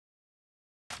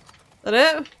That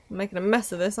it? I'm making a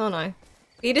mess of this, aren't I?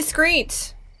 Be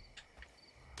discreet.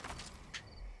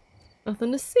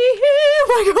 Nothing to see here. Oh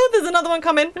my god, there's another one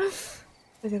coming. Where's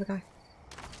the other guy?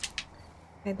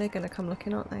 Okay, they're gonna come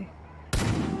looking, aren't they?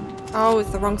 Oh,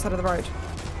 it's the wrong side of the road.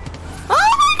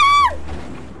 Oh my god!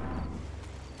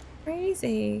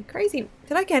 Crazy. Crazy.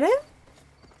 Did I get him?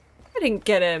 I didn't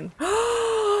get him.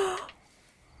 I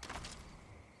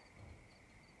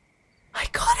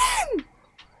got him!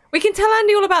 We can tell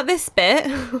Andy all about this bit.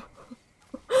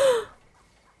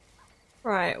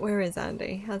 Right, where is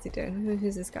Andy? How's he doing?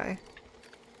 Who's this guy?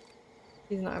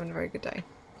 He's not having a very good day.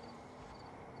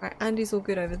 Right, Andy's all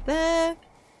good over there.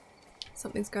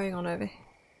 Something's going on over here.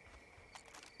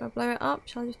 Shall I blow it up?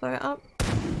 Shall I just blow it up?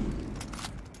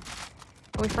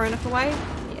 Are we far enough away?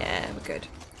 Yeah, we're good.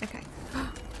 Okay.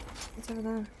 What's over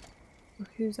there? Or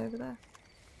who's over there?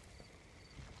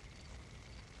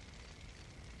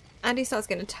 Andy starts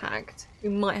getting attacked. We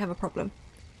might have a problem.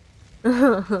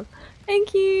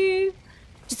 Thank you.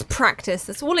 Just practice.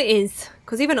 That's all it is.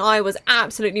 Because even I was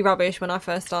absolutely rubbish when I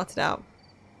first started out.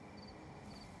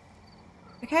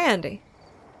 Okay, Andy.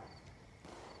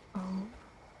 Oh.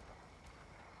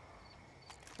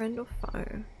 Friend or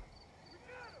foe?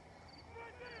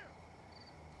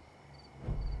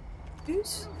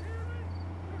 Who's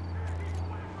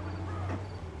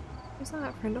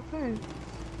that? Friend or foe?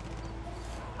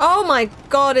 Oh my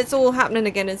god, it's all happening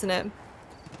again, isn't it?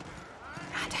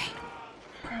 Andy.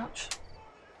 Ouch.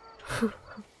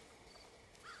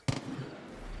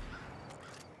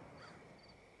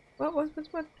 What?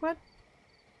 What?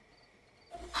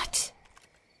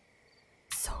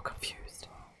 So confused.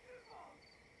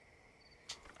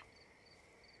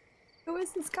 Who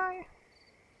is this guy?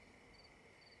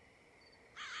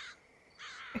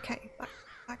 Okay,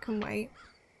 that can wait.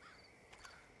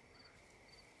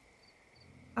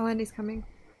 Oh, Andy's coming.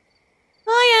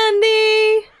 Hi,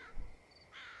 Andy!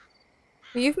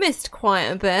 Well, you've missed quite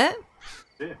a bit.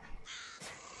 Yeah.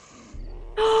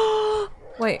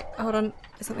 Wait, hold on.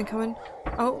 Is something coming?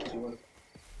 Oh.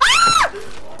 Ah!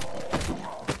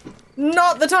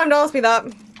 Not the time to ask me that.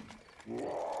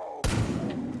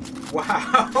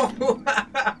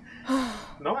 Wow.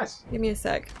 Nice. Give me a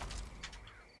sec.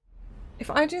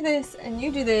 If I do this and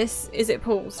you do this, is it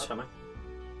paused? I don't know.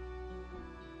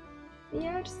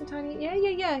 Yeah, just a tiny...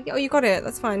 Yeah. Oh, you got it.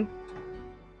 That's fine.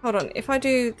 Hold on. If I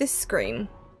do this screen,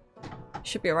 it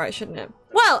should be alright, shouldn't it?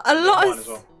 Well, a lot of...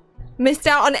 Well. Missed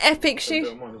out on epic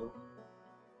shoot. Well.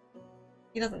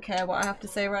 He doesn't care what I have to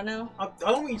say right now. I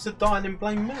don't want you to die and then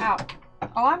blame me. Ow.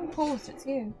 Oh, I'm paused. It's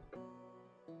you.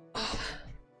 Oh.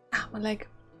 Ow, my leg.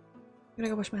 I'm gonna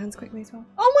go wash my hands quickly as well.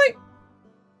 Oh my...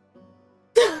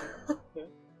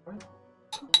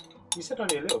 You said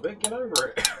only a little bit. Get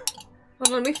over it. Hold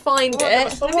on, let me find it.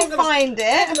 Let me find it.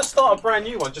 I'm gonna start a brand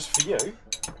new one just for you.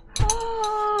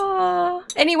 Oh.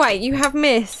 Anyway, you have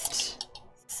missed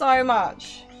so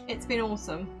much. It's been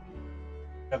awesome.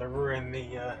 Gonna ruin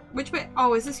the. Which bit?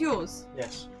 Oh, is this yours?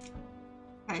 Yes.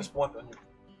 Okay. Just wipe it.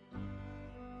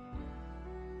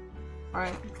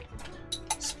 Right.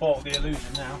 Spoil the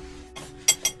illusion now.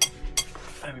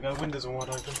 There we go. Windows are wide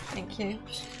open. Thank you.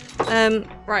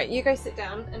 Right, you go sit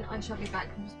down, and I shall be back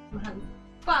in just my hands.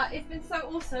 But it's been so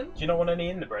awesome. Do you not want any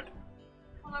in the bread?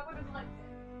 Well, I would have liked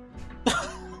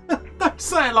it. Don't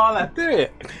say it like that, do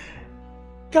it.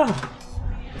 God,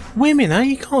 women, eh?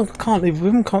 You can't live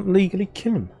with them. Can't legally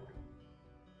kill them.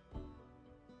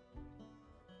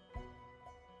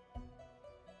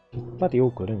 Bloody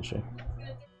awkward, isn't she?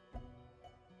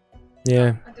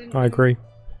 Yeah, I agree.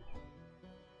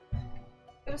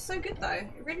 It was so good though.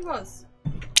 It really was.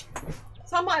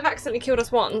 So I might have accidentally killed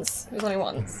us once. It was only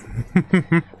once.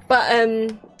 But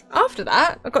after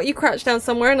that, I got you crouched down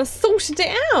somewhere and I sorted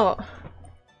it out.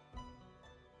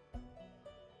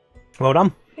 Well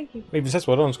done. Thank you. Even says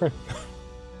well done on screen.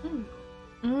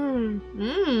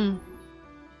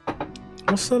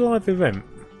 What's the live event?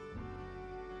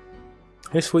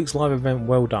 This week's live event,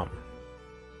 well done.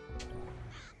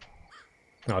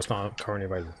 No, it's not currently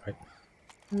available, right?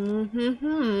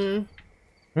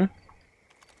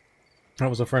 That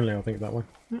was a friendly, I think, that one.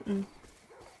 Oh,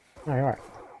 alright.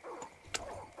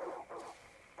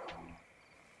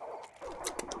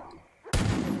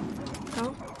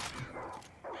 Oh.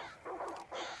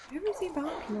 Who is he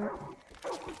barking at?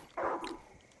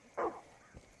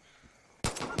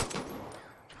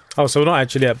 Oh, so we're not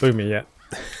actually at Boomy yet.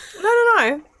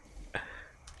 No.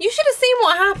 You should have seen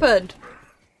what happened.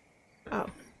 Oh.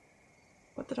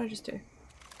 What did I just do?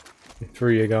 You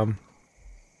threw your gum.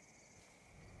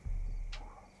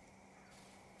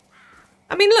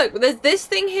 I mean, look, there's this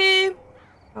thing here.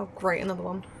 Oh, great, another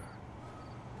one.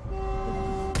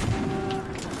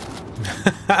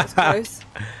 That's close.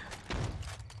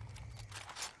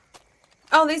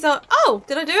 Oh, these are... Oh,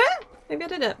 did I do it? Maybe I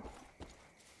did it.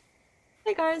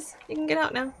 Hey guys, you can get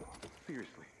out now.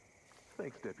 Seriously.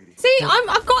 Thanks, Deputy. See,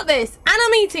 I've got this, and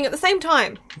I'm eating at the same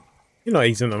time. You're not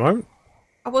eating at the moment.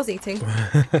 I was eating.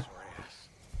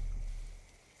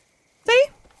 See?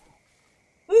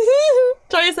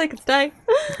 Try your second stay.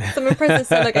 Some impressive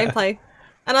solo gameplay.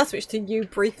 And I switched to you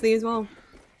briefly as well.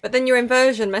 But then your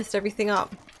inversion messed everything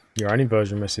up. Your own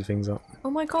inversion messes things up. Oh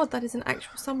my god, that is an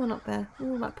actual someone up there.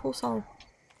 Oh, that poor soul.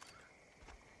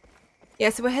 Yeah,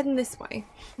 so we're heading this way.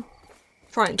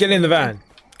 Trying to. Get in the van.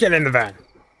 Get in the van.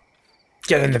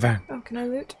 Get in the van. Oh, can I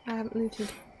loot? I haven't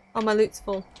looted. Oh, my loot's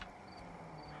full.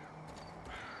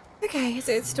 Okay,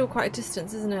 so it's still quite a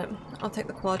distance, isn't it? I'll take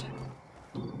the quad.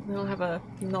 I'll have a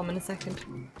nom in a second. Do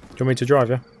you want me to drive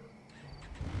you?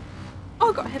 Oh,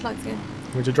 I've got headlights again.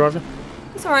 Want me to drive you?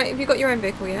 It's alright, have you got your own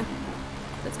vehicle, yeah?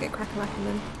 Let's get crack-a-lacking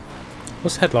then.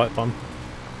 What's the headlight button?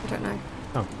 I don't know.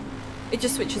 Oh. It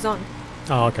just switches on.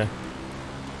 Oh, okay.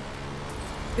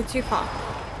 You're too far.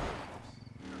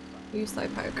 You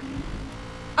slowpoke.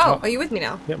 Oh, are you with me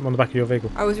now? Yep, I'm on the back of your vehicle.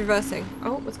 I was reversing.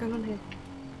 Oh, what's going on here?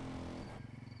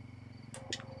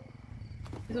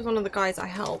 This was one of the guys I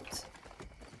helped.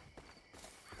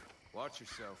 Watch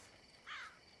yourself.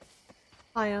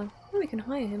 Hire. Oh, we can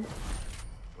hire him.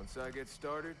 Once I get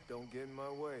started, don't get in my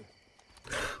way.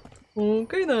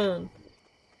 Okay then.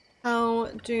 How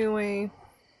do we...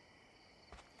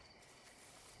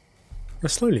 We're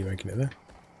slowly making it there.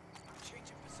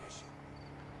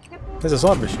 There's a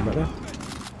side mission back there.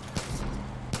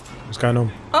 What's going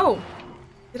on? Oh!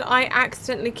 Did I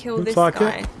accidentally kill Looks this like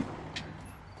guy? it.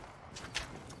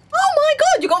 Oh my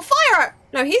god, you got fire!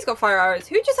 No, he's got fire arrows.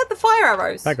 Who just had the fire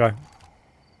arrows? That guy.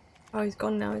 Oh, he's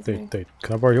gone now, isn't he? Dude,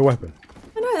 can I borrow your weapon?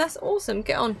 Oh no, that's awesome.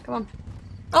 Get on, come on.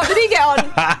 Oh, did he get on?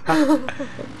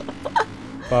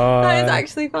 That is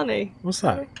actually funny. What's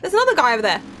that? There's another guy over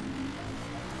there.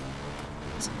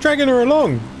 It's dragging her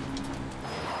along.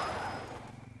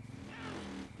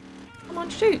 Come on,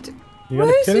 shoot. You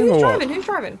gonna kill him or who's what? driving? Who's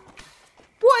driving?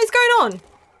 What is going on?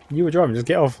 You were driving, just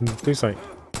get off and do something.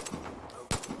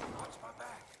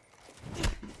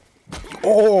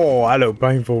 Oh, that looked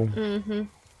painful. Mm-hmm.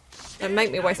 Don't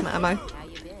make me waste my ammo.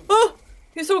 Oh!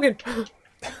 Who's talking?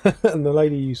 And the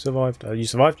lady you survived. You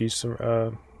survived?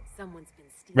 You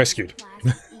rescued.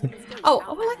 Oh,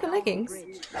 I like the leggings.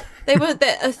 They were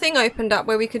a thing opened up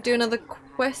where we could do another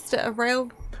quest at a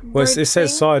rail. Well, it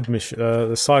says side mission.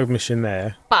 The side mission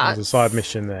there. But there's a side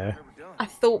mission there. I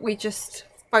thought we just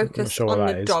focused sure on what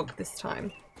the that is. dog this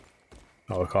time.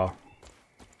 Oh, a car.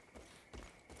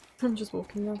 I'm just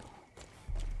walking down.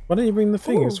 Why don't you bring the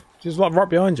thing? Ooh. It's just like right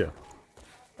behind you.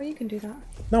 Well, you can do that.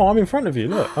 No, I'm in front of you.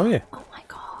 Look, I'm here. Oh my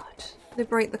god.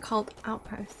 Liberate the cult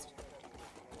outpost.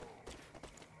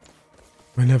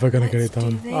 We're never gonna get Let's it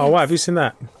done. do Oh, wow, have you seen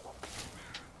that?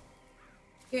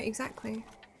 Yeah, exactly.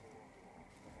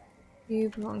 You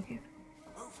belong here.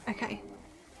 Okay.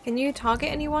 Can you target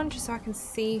anyone just so I can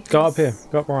see? Go up here.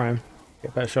 Go up where I am.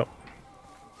 Get a better shot.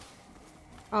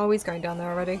 Oh, he's going down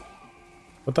there already.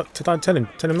 Well, tell him.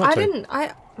 Tell him not I to. didn't.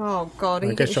 Oh god, I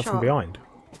he get gets shot from behind.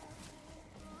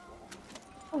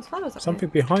 Oh, it's fine, Something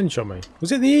behind shot me.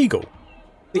 Was it the eagle?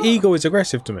 The eagle is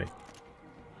aggressive to me.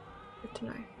 Good to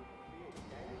know.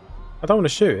 I don't want to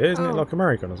shoot it. Isn't it Oh. like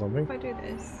American or something? If I do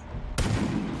this.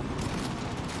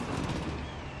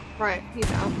 Right, he's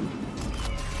out.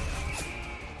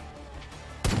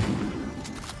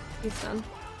 He's done.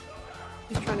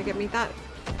 He's trying to get me that.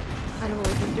 Animal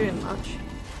isn't doing much.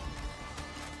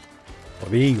 Or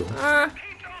the eagle.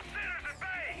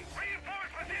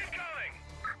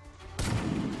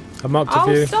 I marked a Oh,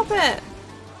 view. stop it!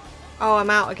 Oh, I'm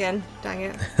out again. Dang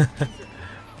it.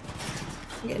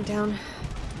 I'm getting down.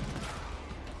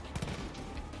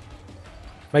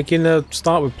 Making a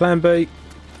start with plan B.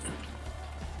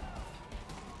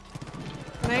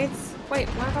 Grenades? Wait,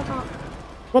 why have I got...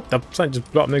 What the? Something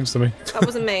just blew up next to me. That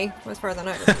wasn't me, as far as I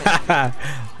know. It was me. That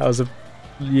was a...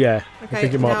 Yeah, Okay, I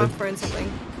think it might now I'm be. throwing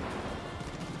something.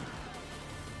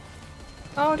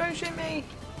 Oh, don't shoot me!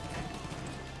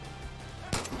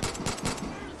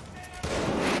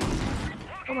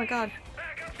 Oh my god.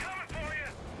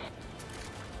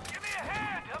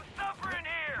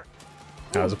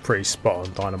 That was a pretty spot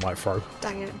on dynamite throw.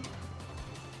 Dang it.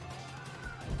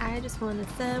 I just want a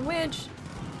sandwich.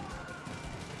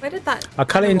 Where did that... I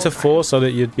cut it animal into go? 4 so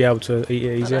that you'd be able to eat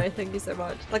it I easier. know, thank you so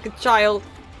much. Like a child.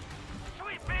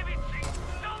 Sweet baby,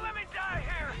 don't let me die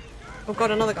here. Oh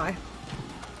god, another guy.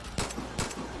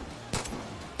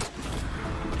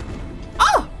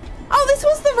 Oh! Oh, this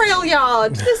was the the rail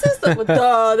yard. This is the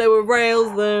duh. There were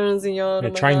rails there as a yard. Yeah,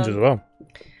 Oh my trains God. as well.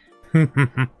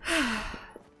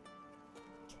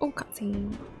 Oh,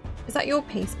 cutscene. Is that your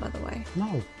piece, by the way?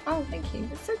 No. Oh, thank you.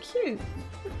 It's so cute.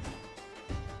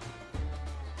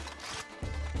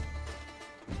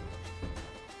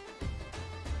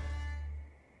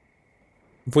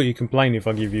 I thought you'd complain if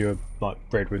I give you a like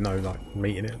bread with no like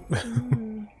meat in it.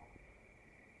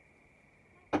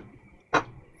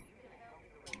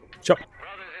 Chop.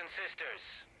 Brothers and sisters,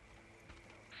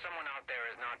 someone out there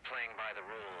is not playing by the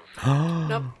rules.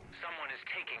 Nope. Someone is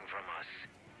taking from us.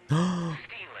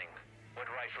 Stealing what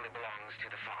rightfully belongs to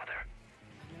the Father.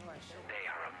 They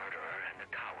are a murderer and a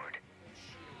coward.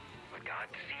 But God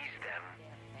sees them.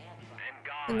 And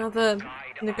God Another will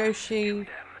guide us negotiating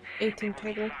to them.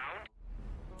 table.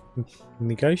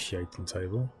 Negotiating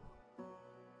table.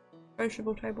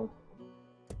 Negotiable table.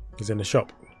 He's in the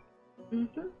shop.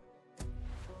 Mm-hmm.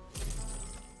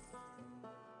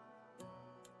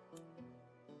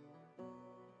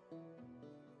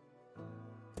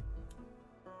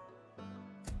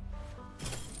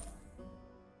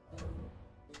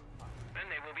 Then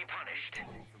they will be punished.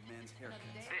 This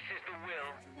is the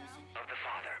will of the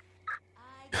Father.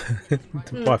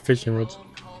 To buy fishing rods.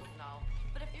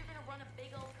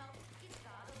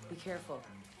 Be careful.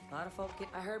 A lot of folk get.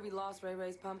 I heard we lost Ray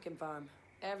Ray's pumpkin farm.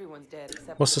 Everyone's dead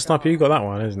except. What's for the sniper? You got that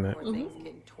one, isn't it? Poor things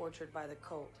getting tortured by the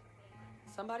cult.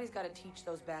 Somebody's got to teach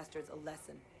those bastards a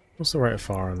lesson. What's the rate of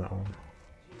fire on that one?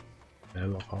 Yeah, a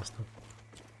lot faster.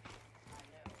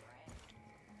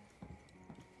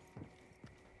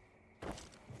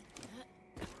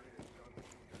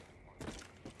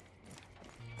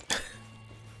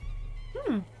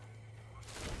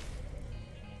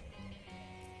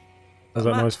 What's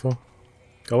that noise for?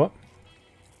 Go up.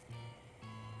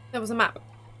 There was a map.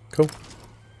 Cool.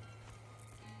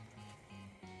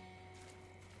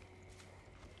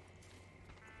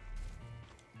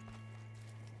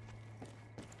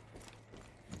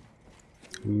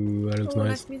 Ooh, that looks Oh, nice.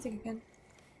 nice music again.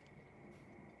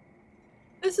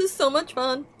 This is so much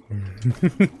fun.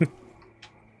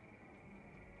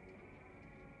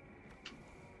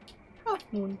 Oh,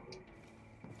 moon.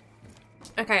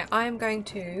 Okay, I am going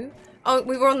to. Oh,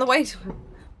 we were on the way to.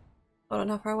 Hold on,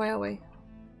 how far away are we?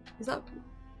 Is that?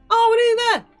 Oh, what are you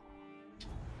there?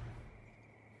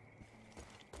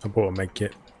 I bought a med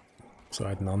kit, so I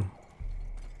had none.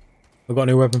 I got a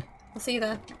new weapon. I'll see you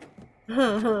there.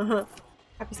 Happy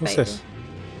What's spade. this?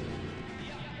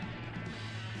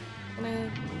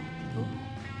 Gonna... Oh,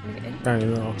 gonna get in.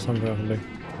 Apparently not something I can do.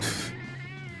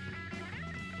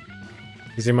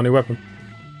 You see my new weapon?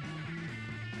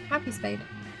 Happy spade.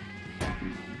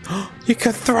 You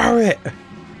can throw it! Are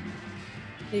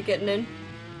you getting in?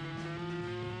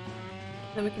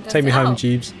 Then we can test Take me it home, out.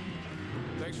 Jeeves.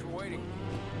 Thanks for waiting.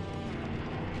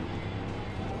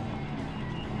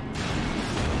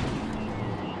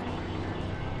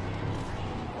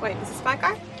 Wait, is this bad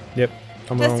guy? Yep.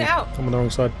 I'm Test wrong. it out. I'm on the wrong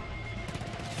side.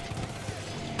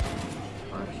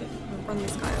 Oh shit, I'll run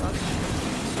this guy up.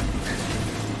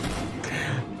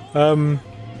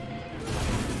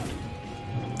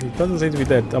 He doesn't seem to be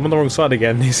dead. I'm on the wrong side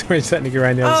again. He's technically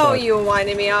around the other Oh, side. you were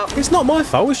winding me up. It's not my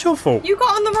fault. It's your fault. You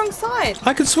got on the wrong side.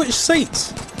 I could switch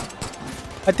seats.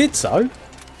 I did so.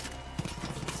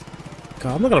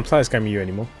 God, I'm not going to play this game with you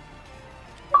anymore.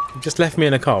 You just left me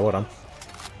in a car. Well done.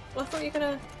 Well, I thought you were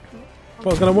gonna. Well, I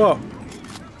was going to what?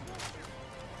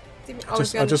 Oh,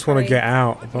 I just want to get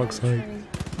out. For fuck's sake.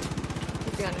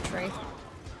 He's behind a tree.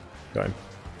 Got him.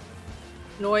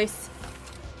 Noise.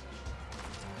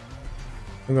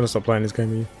 I'm going to stop playing this game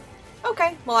with you.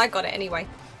 Okay, well I got it anyway.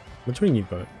 What do you mean you've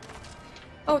got it?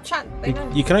 Oh, chat, they know.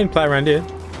 You can only play around here.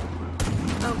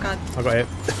 Oh god. I got it.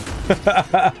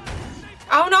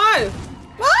 Oh no!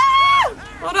 Ah!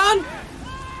 Hold on!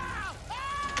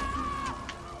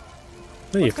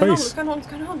 There, your What's going on? face. What's going on? What's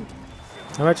going on?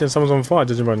 I imagine someone's on fire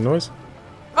judging by the noise.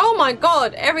 Oh my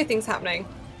god, everything's happening.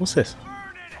 What's this?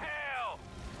 Burn in hell!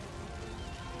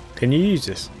 Can you use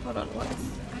this? Hold on, what is...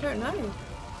 I don't know.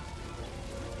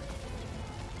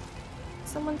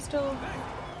 Someone still...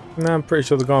 No, I'm pretty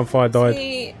sure the guy on fire died.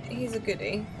 He's a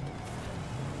goodie.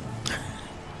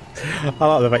 I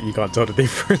like the fact you can't tell the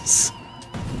difference.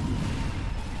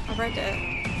 I read it.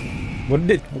 What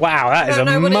did it? Wow, that is I don't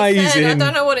know what it said. I amazing.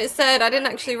 don't know what it said. I didn't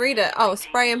actually read it. Oh,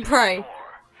 spray and pray. Clutch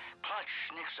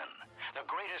Nixon, the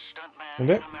greatest stuntman And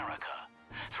in it? America.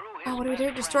 Through his Oh, what do we do?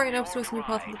 best Destroy an friend, obstacle in the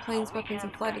path of the planes, weapons,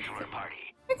 and fly to bachelor party.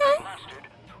 Okay. Mustard.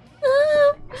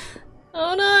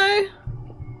 Oh no.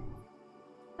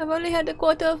 I've only had a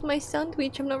quarter of my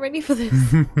sandwich. I'm not ready for this.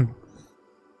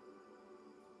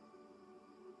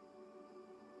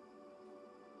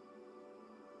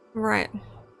 Right.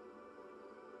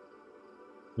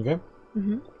 Okay.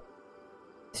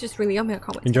 It's just really yummy. I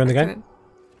can't wait. Enjoying the to game?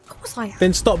 Of course I am.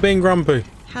 Then stop being grumpy.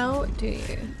 How do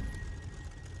you?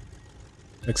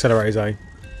 Accelerator's A.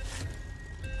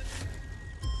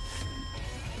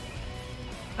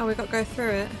 Oh, we got to go through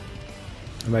it.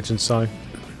 Imagine so.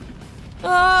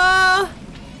 Oh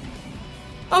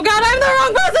god, I'm the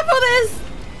wrong person for this!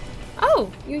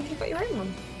 Oh, you got your own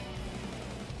one.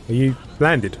 Are you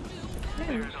landed?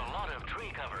 There's a lot of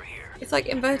tree cover here. It's like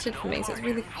inverted for me, so it's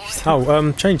really confusing.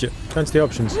 Oh, change it. Turn to the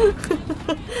options.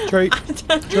 Tree.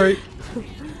 Tree.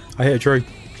 I hit a tree.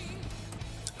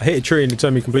 I hit a tree and it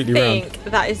turned me completely I round. think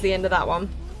that is the end of that one.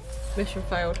 Mission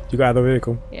failed. You got out of the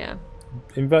vehicle. Yeah.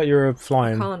 Invert your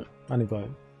flying. Can't. Uninvert.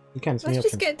 You can. It's in the Let's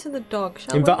just options. get to the dog,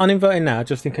 shall Invert, we? uninvert it now,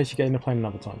 just in case you get in the plane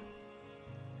another time.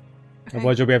 Okay.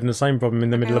 Otherwise, you'll be having the same problem in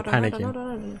the middle of Hold on, panicking. hold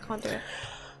on. Can't do it.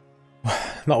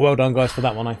 Not well done, guys, for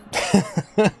that one, eh?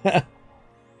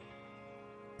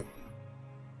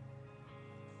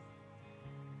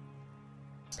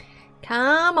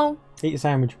 Come on. Eat a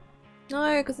sandwich.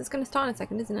 No, because it's going to start in a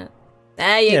second, isn't it?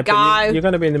 There you Yeah, go. but you're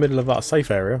going to be in the middle of that safe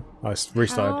area. I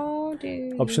restarted. How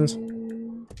do Options.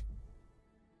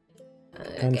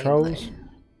 Controls. gameplay.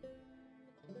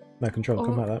 No control.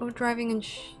 Come out of that. Or driving and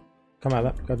Come out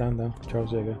of that. Go down, down.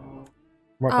 Controls. There you go.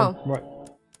 Right. Oh. One, right.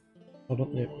 Hold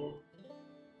on. Yeah.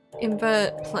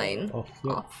 invert plane. Off.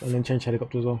 Yeah. Off. And then change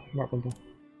helicopter as well. Right bumper.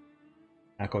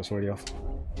 Ah, God, it's already off.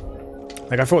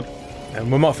 Now go forward. And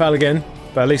we might fail again,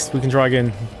 but at least we can try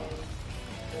again.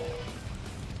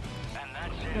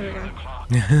 There we go.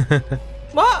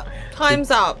 What? Time's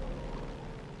up.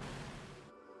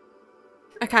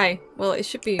 Okay, well it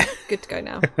should be good to go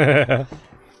now.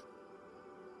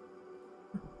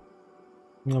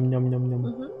 Yum yum yum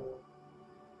yum.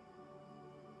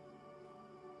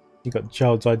 You got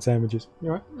child side sandwiches. You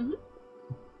alright? What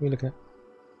are you looking at?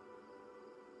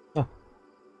 Oh.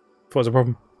 Thought it was a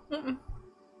problem.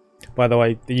 By the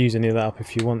way, use any of that up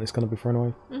if you want, it's going to be thrown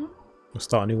away. We'll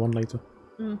start a new one later.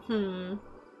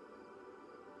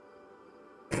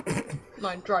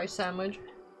 My dry sandwich.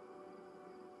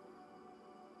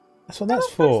 That's what that's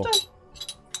for.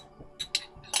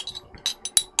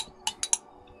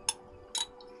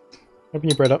 Open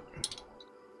your bread up.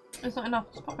 It's not enough.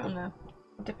 Just pop it on there.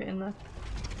 I'll dip it in there.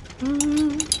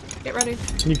 Get ready.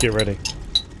 You get ready.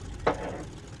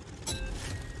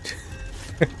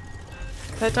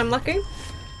 Third time lucky?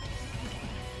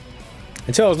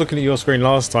 Until I was looking at your screen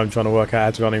last time trying to work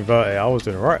out how to uninvert it, I was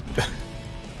doing alright.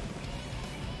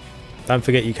 Don't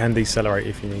forget you can decelerate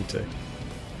if you need to.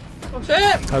 Oh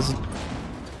shit! How's...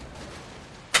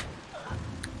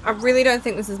 I really don't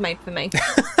think this is made for me. Can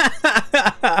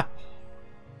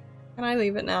I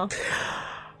leave it now?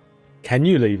 Can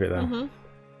you leave it though?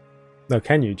 No,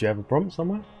 can you? Do you have a prompt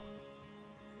somewhere?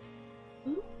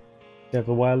 Do you have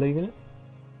a way of leaving it?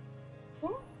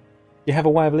 What? You have a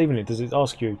way of leaving it? Does it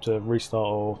ask you to restart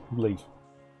or leave?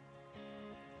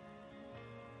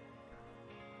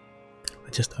 I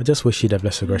just wish you'd have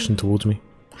less aggression towards me.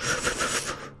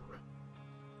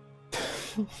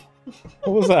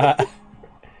 What was that?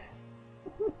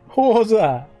 What was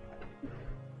that?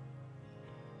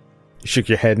 You shook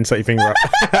your head and set your finger up.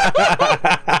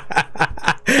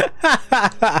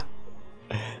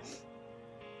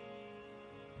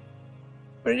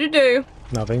 What did you do?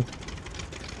 Nothing.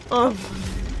 Oh.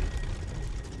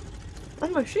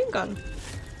 That's a machine gun.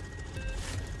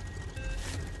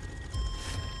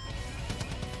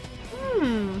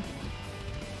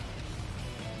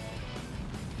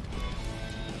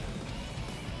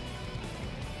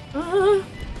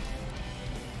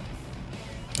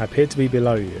 I appear to be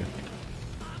below you.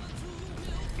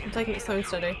 I'm taking it slow and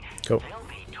steady. Cool.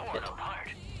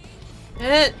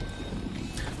 Hit!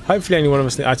 Hopefully only one of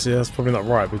us... Actually, that's probably not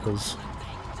right because...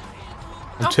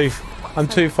 I'm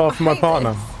too far from my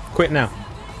partner. This. Quit now.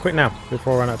 Quit now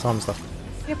before I run out of time and stuff.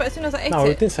 Yeah, but as soon as I exit... No, I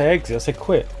didn't say exit. I said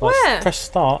quit. Like, Where? press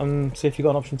start and see if you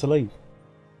got an option to leave.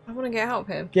 I want to get help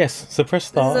here. Yes, so press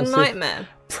start. This is a and see nightmare.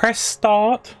 press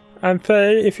start and see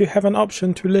if you have an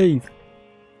option to leave.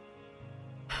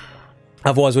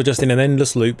 Otherwise, we're just in an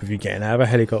endless loop of you getting out of a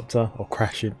helicopter or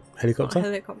crashing. Helicopter? Not a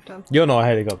helicopter. You're not a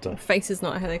helicopter. My face is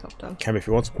not a helicopter. Can be if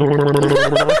you want.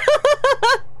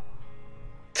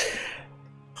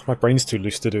 My brain's too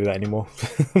loose to do that anymore.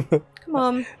 Come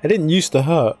on. It didn't used to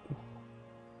hurt.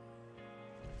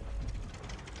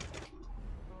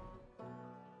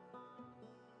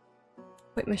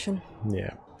 Quick mission.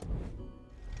 Yeah.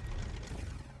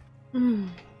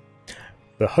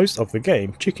 The host of the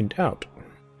game chickened out.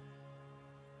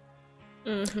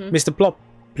 Mr.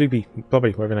 Blobby, whatever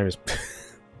your name is.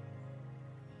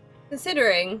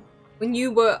 Considering when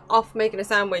you were off making a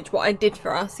sandwich, what I did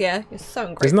for us, yeah? You're so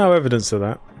ungrateful. There's no evidence of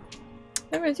that.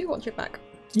 There is, you watch it back.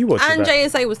 You watch it And back.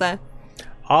 JSA was there.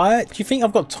 Do you think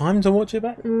I've got time to watch it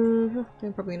back? Mm-hmm.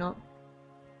 No, probably not.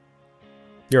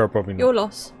 You're probably not. Your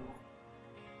loss.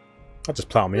 I'll just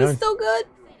play on my It's own. still good.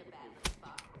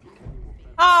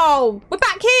 Oh, we're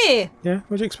back here. Yeah,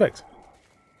 what do you expect?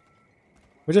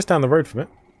 We're just down the road from it.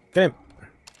 Get him.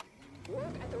 Work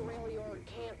at the rail yard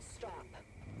can't stop.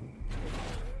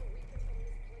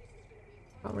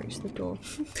 I'll reach the door.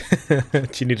 Do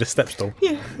you need a step stool?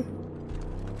 Yeah.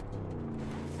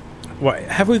 Right,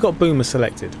 have we got Boomer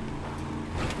selected?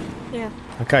 Yeah.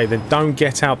 Okay, then don't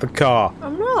get out the car.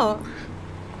 I'm not.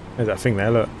 There's that thing there,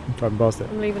 look. I'm driving past it.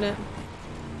 I'm leaving it.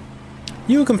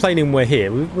 You were complaining we're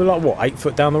here. We're like, what, 8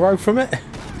 foot down the road from it?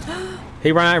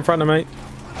 He ran out in front of me.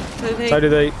 So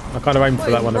did he. I kind of aimed for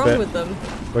that one a bit. With them?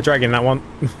 We're dragging that one.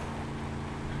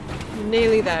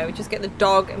 Nearly there. We just get the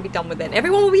dog and be done with it.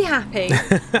 Everyone will be happy.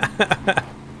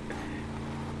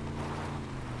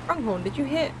 Pronghorn, did you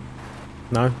hit?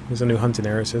 No, there's a new hunting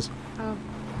area, it says. Oh.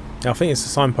 Yeah, I think it's a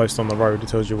signpost on the road that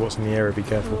tells you what's in the area, be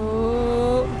careful.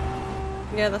 Oh.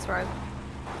 Yeah, that's right.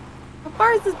 How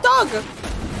far is this dog?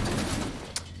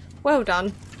 Well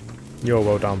done. You're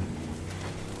well done.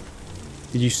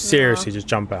 Did you seriously just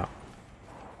jump out?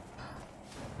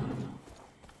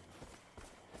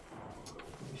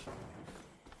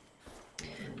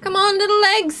 Come on, little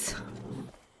legs.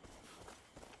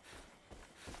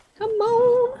 Come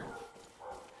on.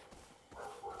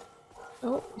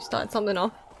 Oh, you started something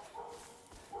off.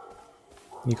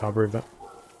 You can't prove that.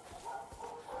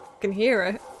 I can hear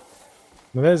it.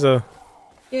 Well, there's a...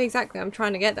 Yeah, exactly. I'm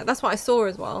trying to get that. That's what I saw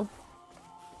as well.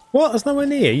 What? That's nowhere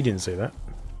near. You didn't see that.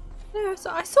 Yeah,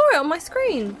 I saw it on my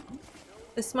screen.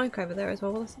 There's smoke over there as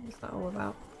well. What's that all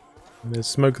about? There's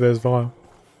smoke, there's fire.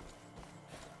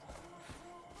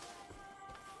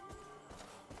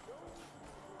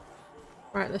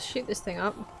 Right, let's shoot this thing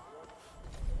up.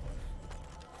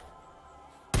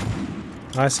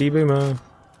 I see Boomer.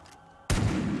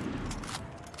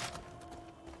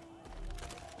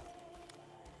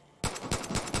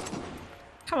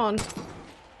 Come on.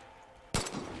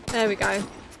 There we go.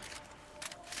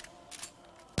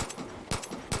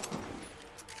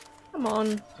 Come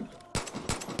on.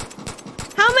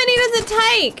 How many does it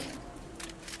take?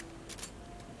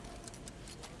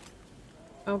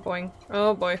 Oh boy.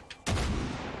 Oh boy.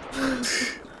 I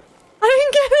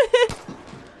didn't get it!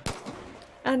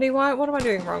 Andy, what am I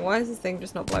doing wrong? Why is this thing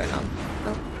just not blowing up?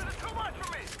 Oh.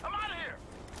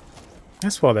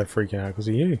 That's why they're freaking out, because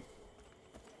of you.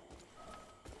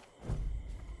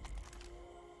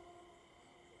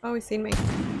 Oh, he's seen me.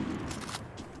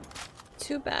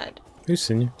 Too bad. Who's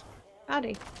seen you?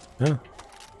 Addy. Oh.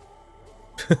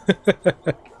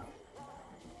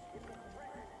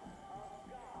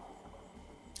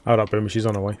 Hold up, Boomer, she's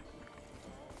on her way.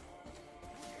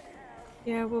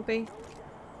 Yeah, we'll be.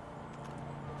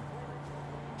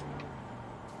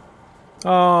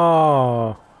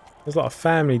 Oh, there's like a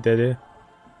family dead here.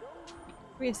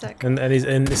 Wait a sec. And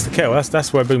it's the kettle.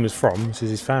 That's where Boomer's from. This is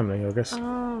his family, I guess.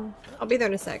 Oh, I'll be there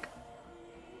in a sec.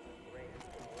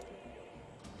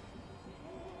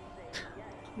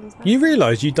 You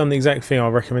realise you've done the exact thing I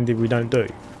recommended we don't do.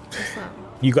 What's that?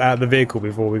 You got out of the vehicle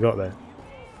before we got there.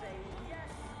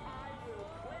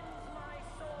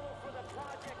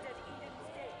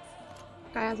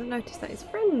 Guy hasn't noticed that his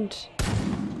friend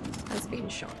has been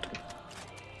shot.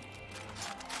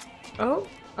 Oh,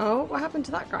 what happened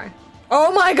to that guy?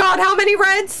 Oh my god, how many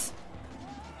reds?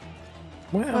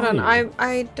 Where Hold are on, you?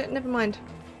 I don't, never mind.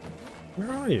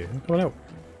 Where are you? Come on out.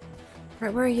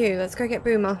 Right, where are you? Let's go get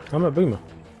Boomer. I'm at Boomer.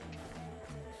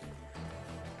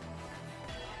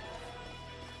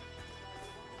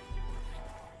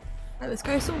 Right, let's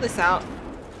go sort this out.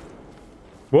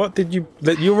 What did you...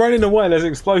 You're running away, there's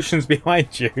explosions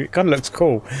behind you. It kind of looks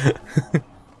cool.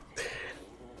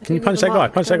 Can you punch that guy?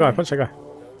 Punch that guy, punch that guy.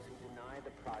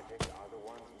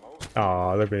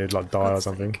 Oh, they're going to like die or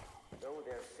something.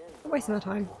 I'm wasting my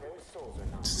time.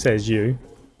 Says you.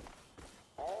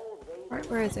 Right,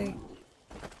 where is he?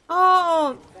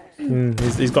 Oh!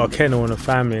 He's got a kennel and a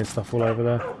family and stuff all over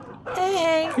there.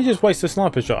 Hey! You just waste a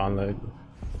sniper shot unload.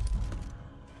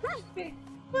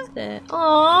 What's it?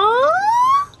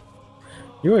 Aww!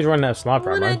 You always run out of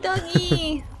sniper What a ammo.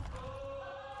 doggy!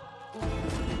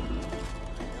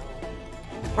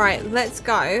 Right, let's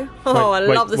go. Oh, I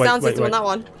love the sound system on that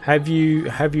one. Have you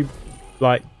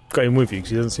like got him with you? Because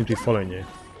he doesn't seem to be following you.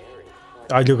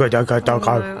 I do go. No, I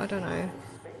don't know.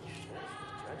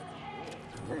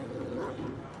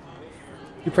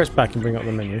 You press back and bring up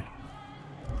the menu.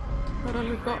 Hold on,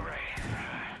 we've got...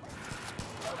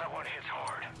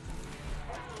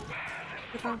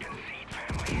 fucking seed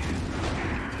family.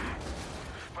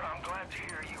 But I'm glad to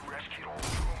hear you rescued old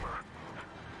Boomer.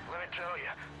 Let me tell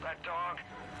you, that dog,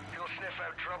 he'll sniff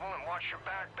out trouble and watch your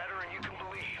back better than you can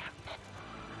believe.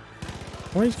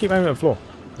 Why do you just keep aiming at the floor?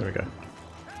 There we go.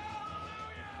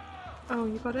 Oh,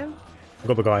 you got him? I've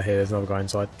got the guy here, there's another guy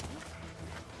inside.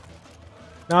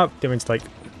 No, didn't mean to take.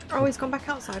 Oh, he's gone back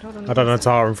outside. Hold on. I don't know,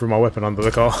 tar him through my weapon under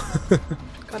the car.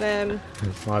 Got him.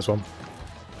 Nice one.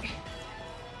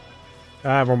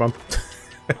 Ah, wrong one.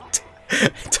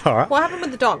 Tara. What happened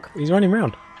with the dog? He's running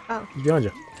around. Oh. He's behind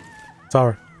you.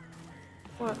 Tara.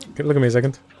 What? Look at me a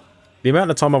second. The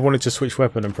amount of time I've wanted to switch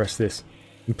weapon and press this.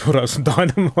 And put up some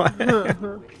dynamite.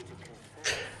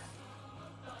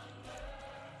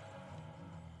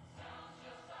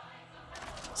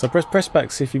 So press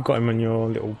back, see if you've got him on your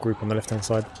little group on the left hand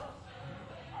side.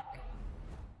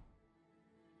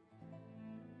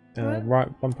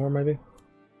 Right bumper maybe.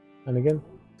 And again.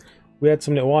 We had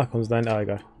some little icons then. Oh, there you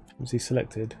go. Was he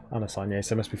selected? Unassigned, yeah,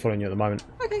 so it must be following you at the moment.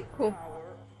 Okay, cool.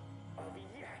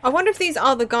 I wonder if these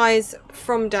are the guys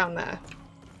from down there.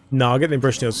 No, I get the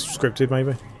impression it was scripted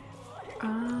maybe.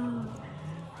 Oh.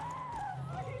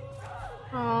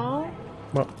 Oh.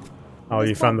 What? Oh,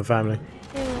 you found the family.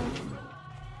 Yeah.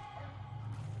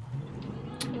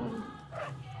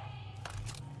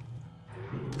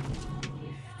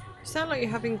 You sound like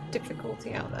you're having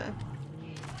difficulty out there.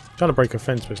 Trying to break a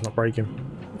fence, but it's not breaking.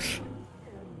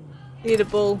 You need a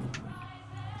ball.